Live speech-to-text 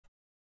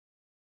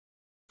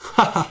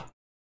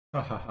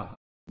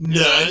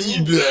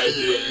Nani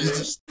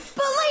Brothers.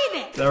 Believe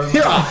it.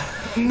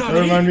 That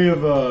reminds me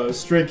of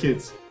Stray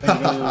Kids.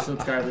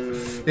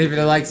 If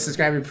you like,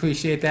 subscribe,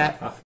 appreciate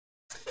that.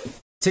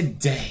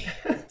 Today,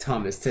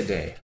 Thomas,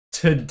 today,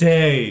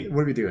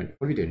 what are we doing?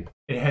 What are we doing?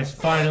 It has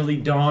finally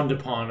dawned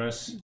upon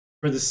us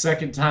for the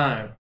second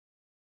time.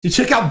 You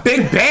check out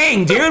Big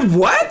Bang, dude.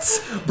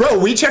 What? Bro,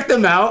 we checked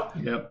them out.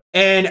 Yep.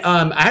 And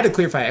I had to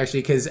clarify,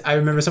 actually, because I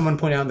remember someone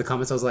pointed out in the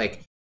comments, I was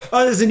like,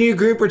 oh, there's a new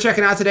group we're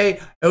checking out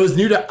today. It was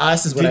new to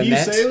us is what I meant.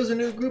 Did you say it was a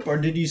new group, or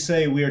did you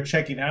say we are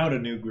checking out a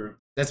new group?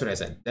 That's what I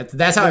said.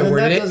 That's how I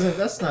worded it.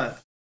 That's not...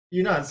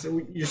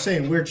 You're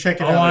saying we're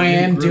checking out. All I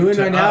am doing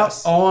right now,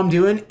 us. all I'm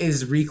doing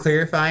is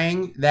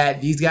re-clarifying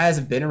that these guys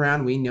have been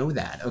around. We know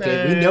that.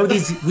 Okay, we know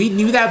these. We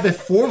knew that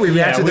before we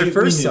reacted to their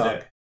first song.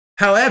 That.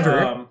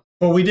 However,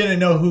 but we didn't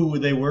know who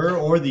they were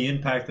or the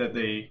impact that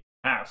they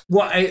have.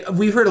 Well,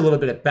 we've heard a little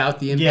bit about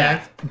the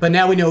impact, but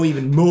now we know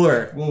even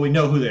more. Well, we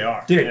know who they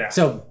are, dude. Yeah.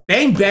 So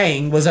Bang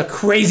Bang was a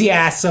crazy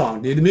ass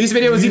song, dude. The music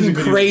video was even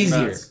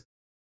crazier.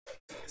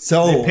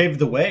 So they paved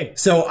the way.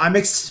 So I'm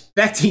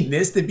expecting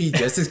this to be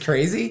just as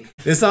crazy.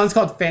 This song's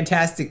called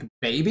Fantastic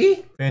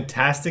Baby.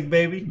 Fantastic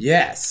Baby?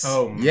 Yes.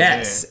 Oh, man.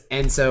 Yes.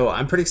 And so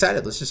I'm pretty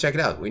excited. Let's just check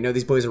it out. We know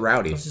these boys are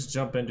rowdy. Let's just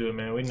jump into it,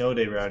 man. We know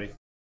they rowdy. Is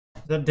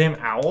that a damn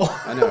owl?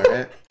 I know,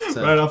 right?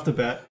 So, right off the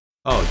bat.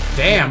 Oh,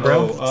 damn,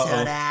 bro. Oh,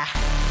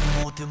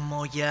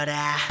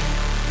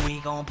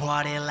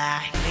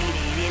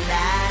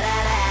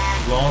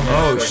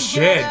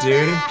 shit,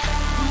 dude.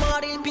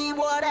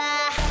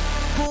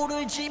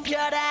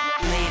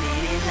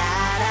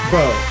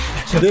 Bro,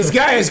 this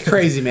guy is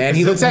crazy, man.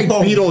 He looks like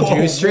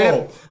Beetlejuice. Straight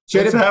up.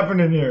 What's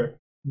happening here?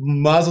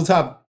 Mazel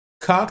tov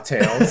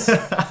cocktails.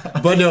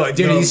 But no,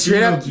 dude, he's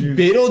straight up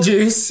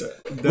Beetlejuice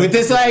with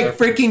this like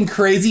freaking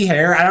crazy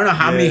hair. I don't know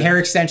how many hair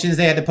extensions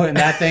they had to put in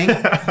that thing.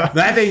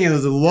 That thing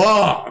is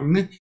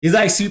long. He's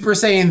like Super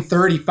Saiyan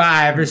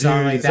 35 or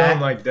something like that.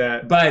 Something like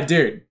that. But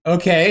dude,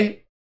 okay.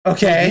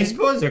 These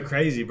boys are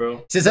crazy,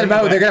 bro. Says that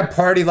about they're gonna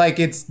party like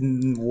it's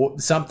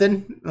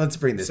something. Let's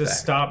bring this back.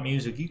 Stop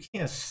music. You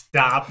can't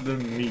stop the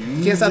music.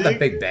 You can't stop the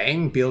Big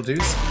Bang,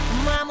 Beetlejuice.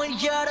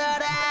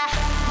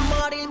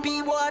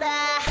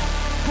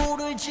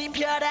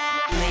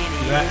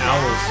 That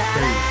owl is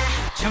crazy.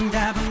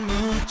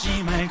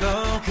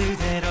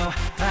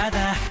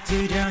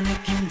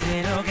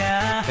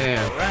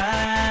 Damn.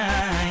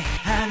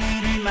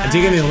 I'm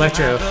digging the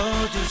electro.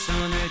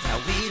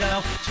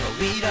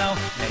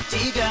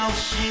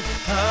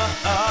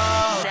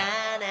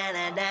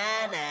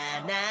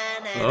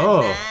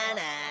 Oh.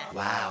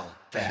 Wow.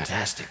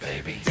 Fantastic,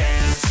 baby.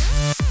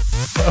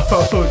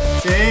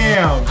 Oh,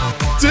 damn.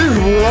 Dude,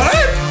 what?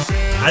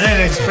 I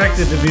didn't expect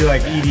it to be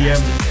like EDM.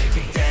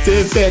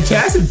 Dude,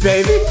 fantastic,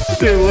 baby.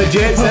 Dude,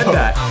 legit said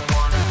that.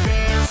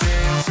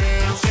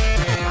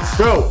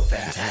 Bro.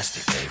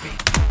 Fantastic, baby.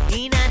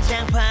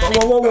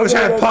 Whoa, I was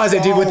trying to pause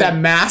it, dude, with that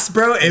mask,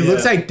 bro. It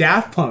looks like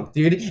Daft Punk,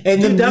 dude.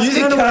 And dude, the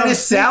music kind of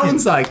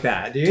sounds like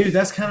that, dude. Dude,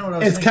 that's kind of what I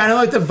was It's kind of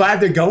like the vibe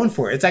they're going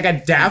for. It's like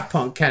a Daft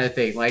Punk kind of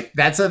thing. Like,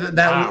 that's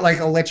like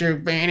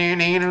electric.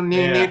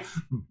 Yeah.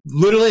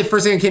 Literally, the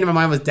first thing that came to my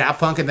mind was Daft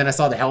Punk, and then I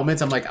saw the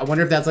helmets. I'm like, I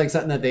wonder if that's like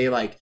something that they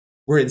like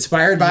were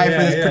inspired by for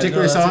this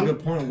particular song. That's a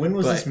good point. When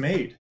was this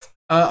made?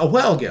 A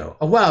while ago.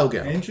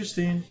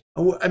 Interesting.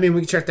 I mean,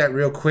 we can check that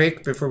real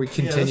quick before we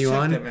continue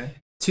on. That, man.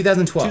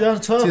 2012.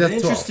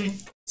 Interesting.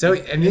 So,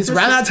 and it's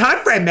around that time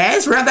frame, man.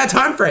 It's around that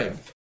time frame.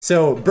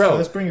 So, bro.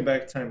 Let's bring it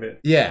back a time bit.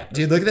 Yeah,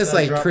 dude, look at this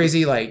like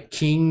crazy like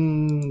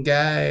king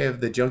guy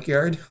of the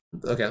junkyard.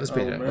 Okay, let's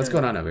bring it up. What's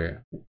going on over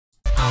here?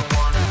 Wow,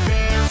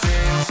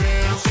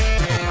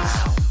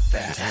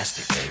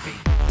 fantastic, baby.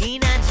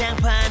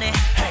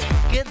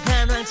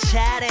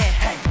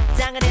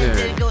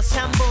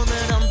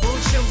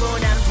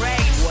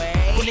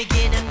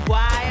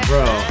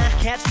 Bro.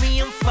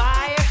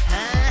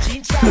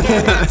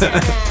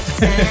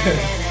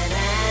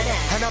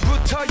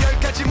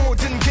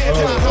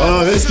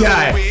 Oh, this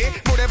guy. Dude,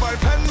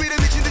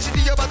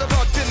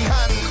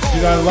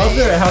 I love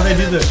how they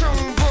do this.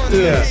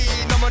 Yeah.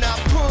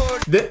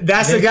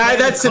 That's the guy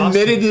that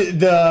submitted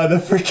the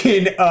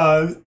freaking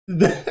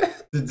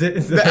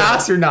the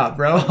astronaut,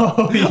 bro.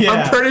 Oh, yeah.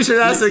 I'm pretty sure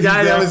that's the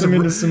guy that was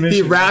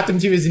he wrapped him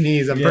to his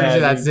knees. I'm pretty sure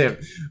that's him.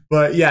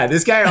 But yeah,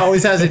 this guy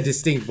always has a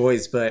distinct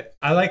voice. But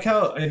I like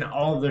how in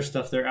all of their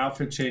stuff, their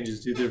outfit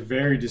changes, dude. They're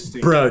very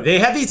distinct. Bro, they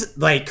have these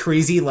like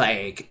crazy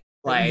like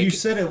you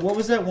said it. What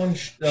was that one?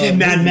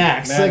 Mad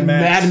Max.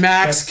 Mad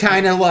Max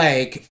kind of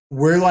like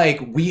we're like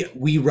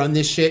we run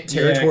this shit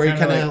territory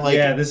kind of like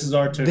this is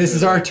our turf. This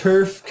is our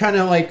turf kind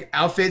of like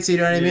outfits. You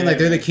know what I mean? Like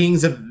they're the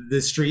kings of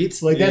the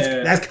streets. Like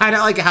that's kind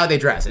of like how they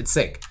dress. It's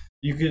sick.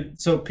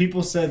 So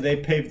people said they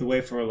paved the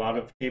way for a lot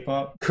of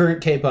K-pop.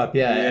 Current K-pop,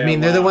 I mean,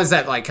 they're the ones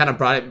that like kind of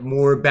brought it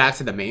more back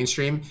to the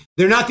mainstream.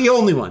 They're not the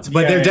only ones,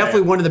 but they're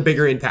definitely one of the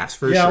bigger impacts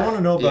for sure. Yeah, I want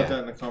to know about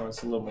that in the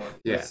comments a little more.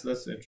 Yeah, that's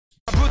interesting.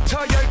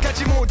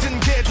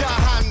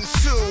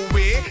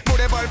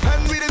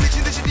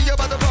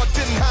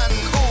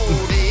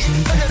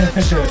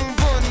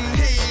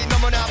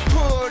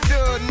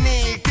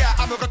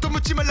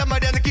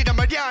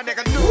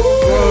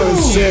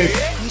 Oh shit.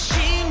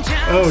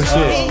 Oh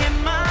shit.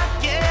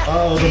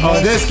 Oh,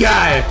 this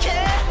guy.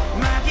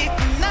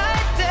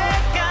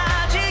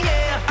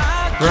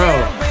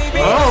 Bro.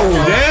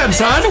 Oh, damn,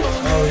 son.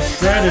 Oh, he's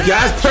shredded.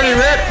 Guy's pretty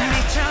ripped.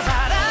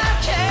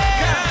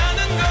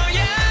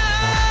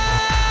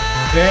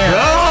 Damn.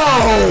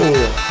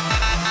 Oh.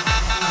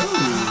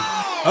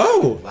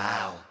 Oh.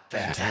 Wow,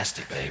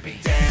 fantastic, baby.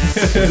 Dude,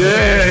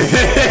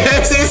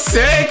 this is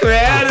sick,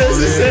 man. This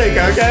is sick.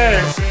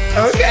 Okay.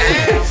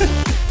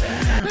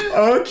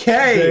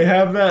 Okay. They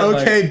have that.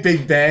 Okay, like,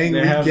 Big Bang.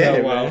 They We have get that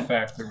it, wow man.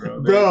 factor, bro.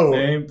 Bro. They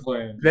ain't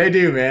playing. They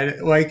do, man.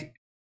 Like,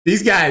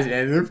 these guys,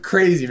 man, they're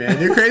crazy, man.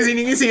 They're crazy, and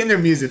you can see it in their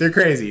music. They're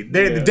crazy.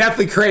 They're Yeah.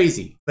 definitely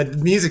crazy, but the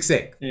music's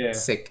sick. Yeah.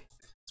 Sick.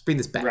 Let's bring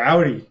this back.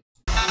 Rowdy.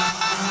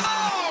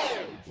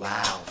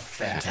 Wow,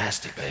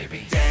 fantastic,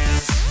 baby. Dude.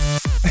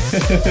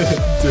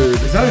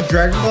 Is that a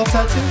Dragon Ball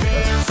tattoo?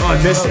 Oh, I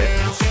missed it.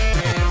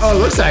 Oh, it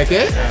looks like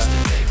it.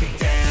 Fantastic, baby.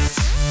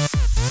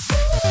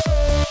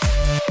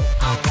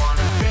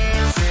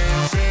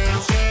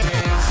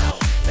 Wow,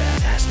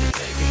 fantastic,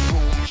 baby.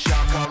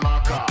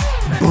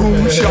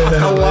 Boom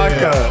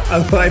shakalaka. I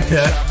like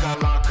that.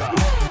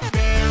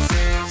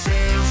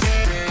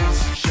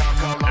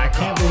 I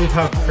can't believe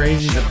how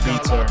crazy the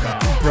beats are, man.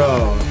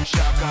 Bro.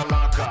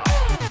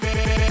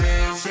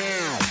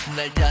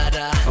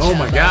 Oh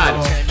my god.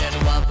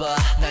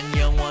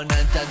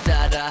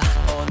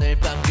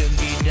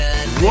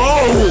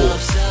 Whoa!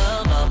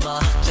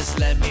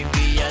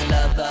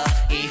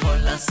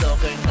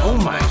 Oh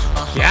my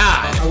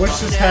god. I wish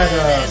this had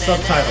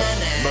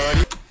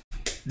subtitles.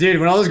 Dude,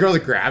 when all those girls are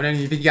grabbing,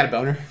 you think you got a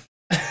boner?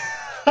 They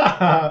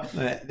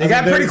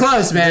got they're- pretty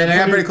close, man. They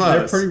got pretty close.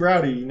 They're pretty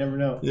rowdy. You never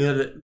know.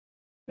 Yeah.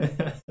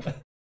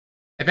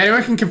 If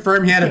anyone can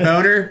confirm he had a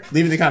boner,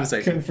 leave in the comment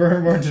section.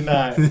 Confirm or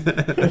deny.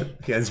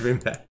 Yeah, let's bring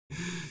back.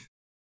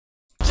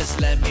 Just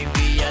let me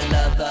be your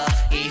lover.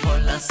 이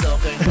혼란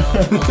속을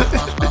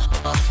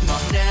넘어.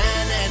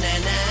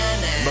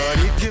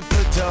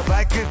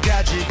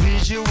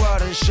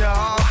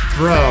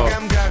 Bro.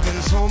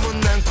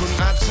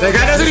 That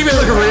guy doesn't even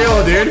look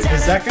real, dude.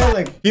 Is that guy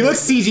like? He looks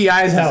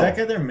CGI as Is hell. that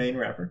guy their main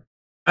rapper?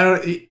 I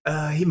don't.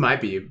 He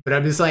might be, but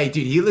I'm just like,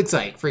 dude, he looks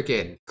like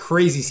freaking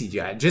crazy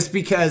CGI just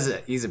because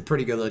he's a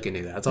pretty good looking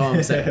dude. That's all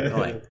I'm saying.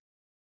 Like,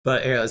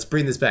 but here, let's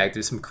bring this back.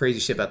 There's some crazy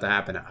shit about to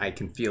happen. I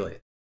can feel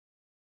it.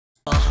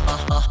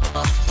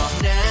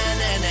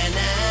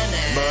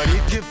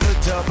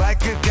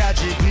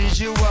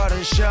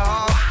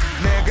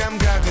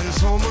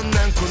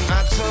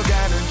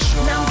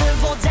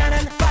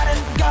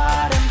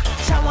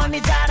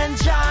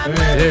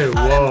 Dude,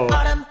 whoa.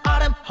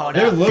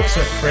 Their looks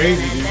are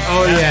crazy, dude.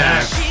 Oh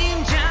yeah,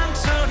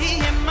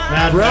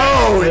 Mad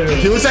bro. Max,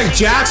 He looks like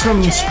Jax from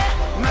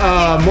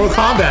Mortal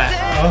Kombat.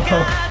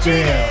 Oh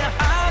damn.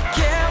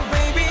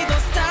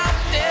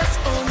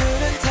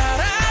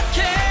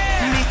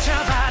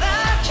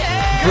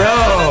 Bro.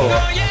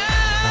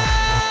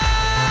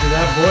 Dude,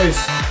 that voice.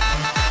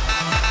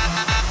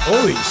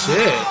 Holy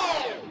shit.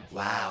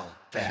 Wow,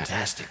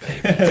 fantastic,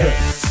 baby.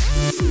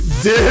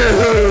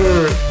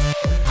 Dude.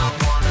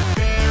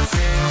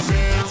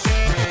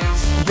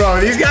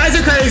 Bro, these guys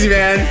are crazy,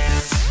 man.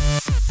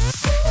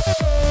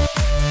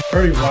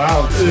 Pretty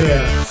wild. Too.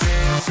 Yeah.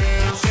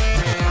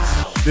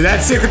 Dude,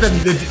 that's sick with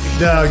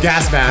the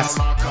gas mask.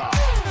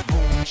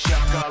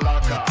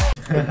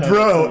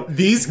 Bro,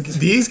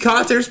 these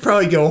concerts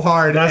probably go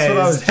hard That's what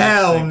I was as just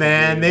hell, thinking,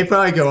 man. dude. They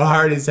probably go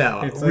hard as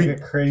hell. It's like a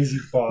crazy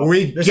fall.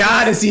 we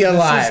gotta see it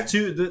live.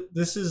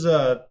 This is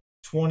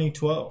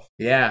 2012.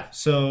 Yeah.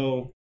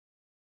 So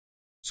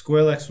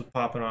Skrillex was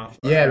popping off.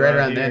 Yeah, right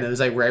around then. here. It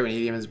was like right when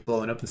EDM was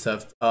blowing up and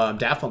stuff.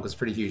 Daft Punk was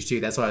pretty huge too.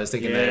 That's why I was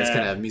thinking that it's Yeah.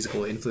 kind of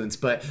musical influence.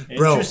 But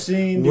bro,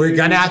 Interesting, we're dude.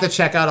 gonna have to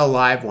check out a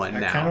live one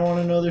I kind of now.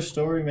 want to know their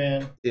story,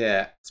 man.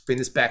 Yeah, let's bring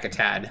this back a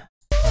tad.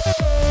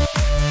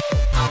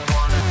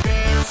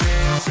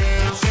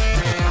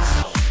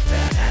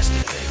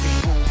 Fantastic,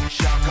 baby.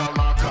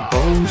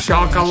 Boom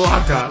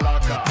shakalaka.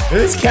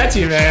 It's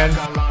catchy, man.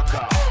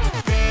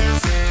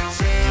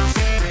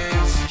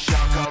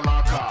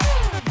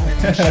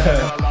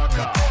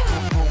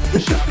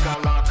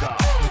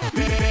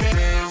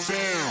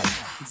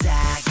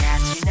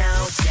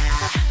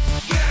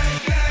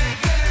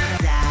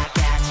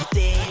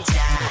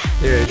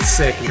 Dude, it's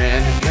sick,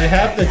 man. They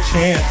have the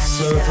chance,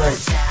 so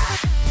it's like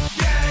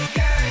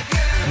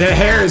Their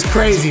hair is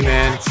crazy,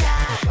 man.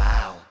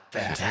 Wow,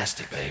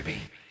 fantastic, baby.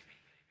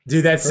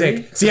 Dude, that's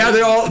Pretty sick. See how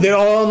they're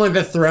all on like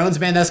the thrones,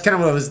 man? That's kind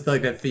of what was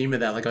like the theme of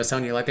that. Like I was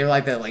telling you, like they were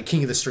like that like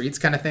King of the Streets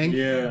kind of thing.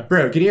 yeah.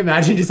 Bro, can you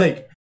imagine just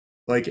like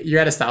you're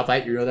at a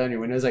stoplight, you roll down your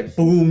window, it's like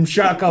boom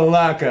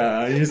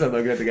shakalaka. And you're just like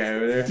looking at the guy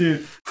over there.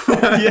 Dude.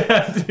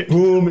 Yeah, dude.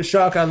 Boom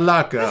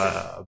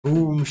shakalaka.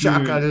 Boom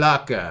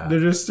shakalaka. They're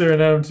just staring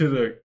at him too.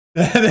 Like,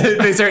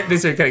 they start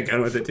kind of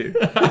going with it too.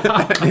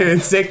 Dude,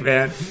 it's sick,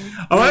 man.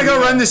 I want to go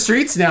run the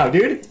streets now,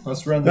 dude.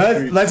 Let's run the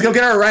streets. Let's go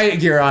get our riot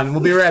gear on.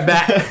 We'll be right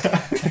back.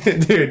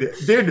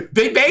 dude,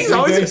 Big Bang's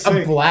always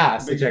a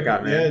blast to check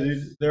out, man. Yeah,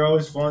 dude. They're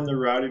always fun. They're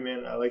rowdy,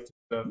 man. I like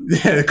stuff.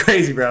 Yeah, they're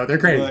crazy, bro. They're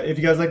crazy. If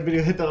you guys like the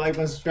video, hit that like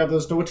button, subscribe to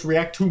us, know what to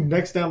react to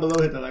next down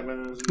below. Hit that like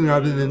button.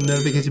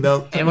 Notification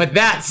bell. And with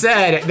that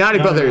said, Nani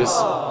Brothers,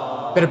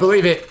 better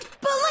believe it.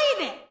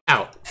 Believe it!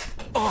 Out.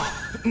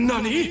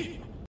 Nani?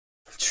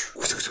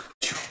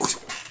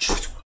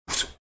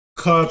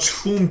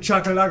 Ka-choom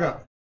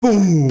chakalaka.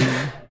 Boom.